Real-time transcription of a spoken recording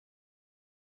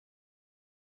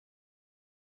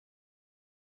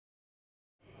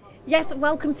Yes,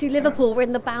 welcome to Liverpool. We're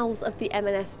in the bowels of the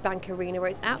M&S Bank Arena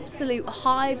where it's absolute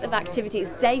hive of activity.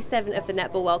 It's day 7 of the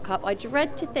Netball World Cup. I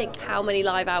dread to think how many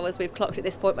live hours we've clocked at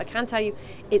this point, but I can tell you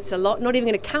it's a lot. Not even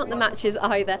going to count the matches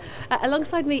either.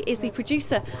 Alongside me is the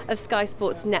producer of Sky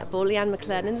Sports Netball, Leanne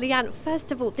Mcclernon. Leanne,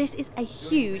 first of all, this is a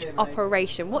huge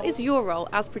operation. What is your role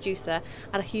as producer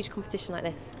at a huge competition like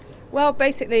this? Well,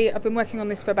 basically, I've been working on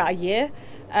this for about a year.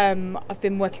 I've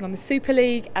been working on the Super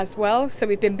League as well. So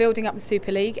we've been building up the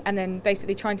Super League and then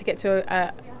basically trying to get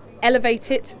to elevate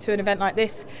it to an event like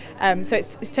this. So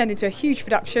it's turned into a huge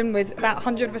production with about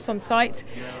 100 of us on site.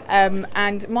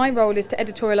 And my role is to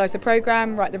editorialise the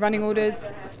programme, write the running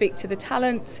orders, speak to the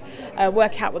talent,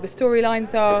 work out what the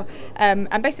storylines are,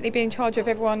 and basically be in charge of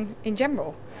everyone in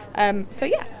general. So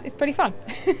yeah, it's pretty fun.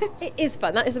 It is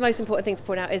fun. That is the most important thing to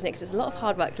point out, isn't it? Because it's a lot of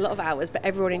hard work, a lot of hours, but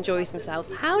everyone enjoys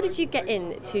themselves. How did you get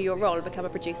into your role and become a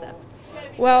producer?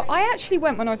 Well, I actually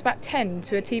went when I was about 10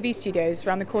 to a TV studios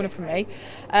around the corner from me,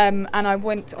 and I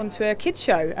went onto a kids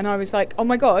show and I was like, oh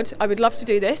my god, I would love to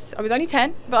do this. I was only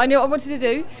 10, but I knew what I wanted to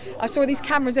do. I saw these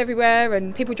cameras everywhere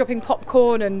and people dropping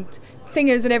popcorn and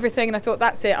singers and everything, and I thought,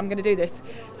 that's it, I'm going to do this.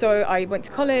 So I went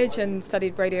to college and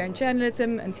studied radio and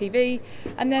journalism and TV,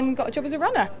 and then got a job as a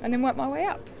runner and then worked my way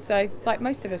up. So like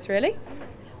most of us, really.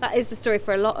 That is the story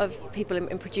for a lot of people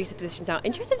in producer positions now.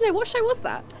 Interested to know, what show was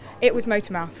that? It was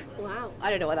Motormouth. Wow, I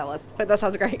don't know what that was, but that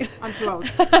sounds great. I'm too old.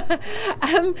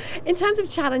 In terms of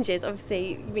challenges,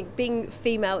 obviously, being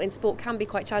female in sport can be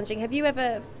quite challenging. Have you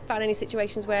ever found any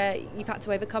situations where you've had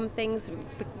to overcome things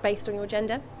based on your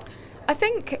gender? I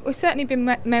think we've certainly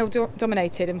been male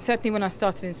dominated, and certainly when I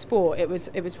started in sport it was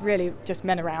really just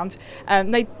men around.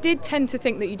 They did tend to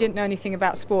think that you didn't know anything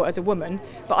about sport as a woman,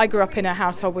 but I grew up in a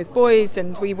household with boys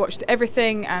and we watched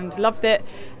everything and loved it,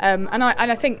 and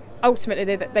I think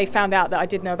ultimately they found out that I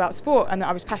did know about sport and that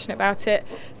I was passionate about it.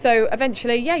 So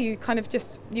eventually, yeah, you kind of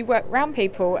you work around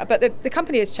people, but the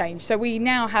company has changed, so we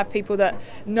now have people that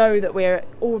know that we're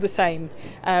all the same,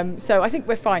 so I think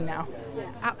we're fine now.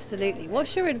 Absolutely.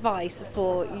 What's your advice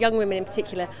for young women in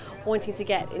particular wanting to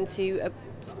get into a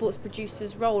sports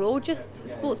producer's role or just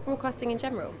sports broadcasting in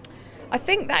general? I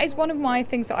think that is one of my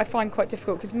things that I find quite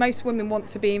difficult, because most women want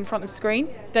to be in front of screen,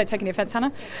 so don't take any offence,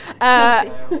 Hannah.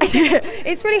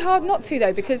 It's really hard not to,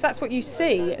 though, because that's what you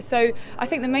see. So I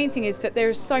think the main thing is that there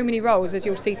are so many roles, as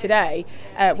you'll see today,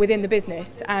 within the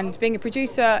business, and being a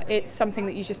producer, it's something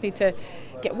that you just need to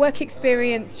get work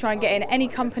experience, try and get in any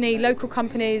company, local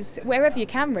companies, wherever you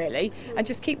can really, and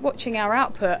just keep watching our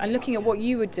output and looking at what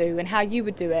you would do and how you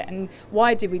would do it and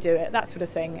why did we do it, that sort of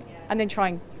thing, and then try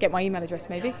and get my email address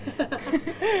maybe.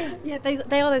 Yeah,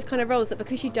 they are those kind of roles that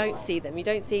because you don't see them, you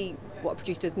don't see what a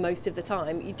producer does most of the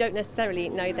time, you don't necessarily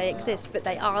know they exist, but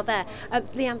they are there.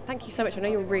 Leanne, thank you so much. I know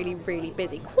you're really, really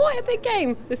busy. Quite a big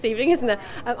game this evening, isn't it?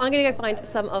 I'm going to go find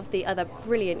some of the other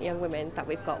brilliant young women that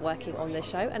we've got working on this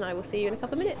show, and I will see you in a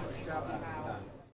couple of minutes.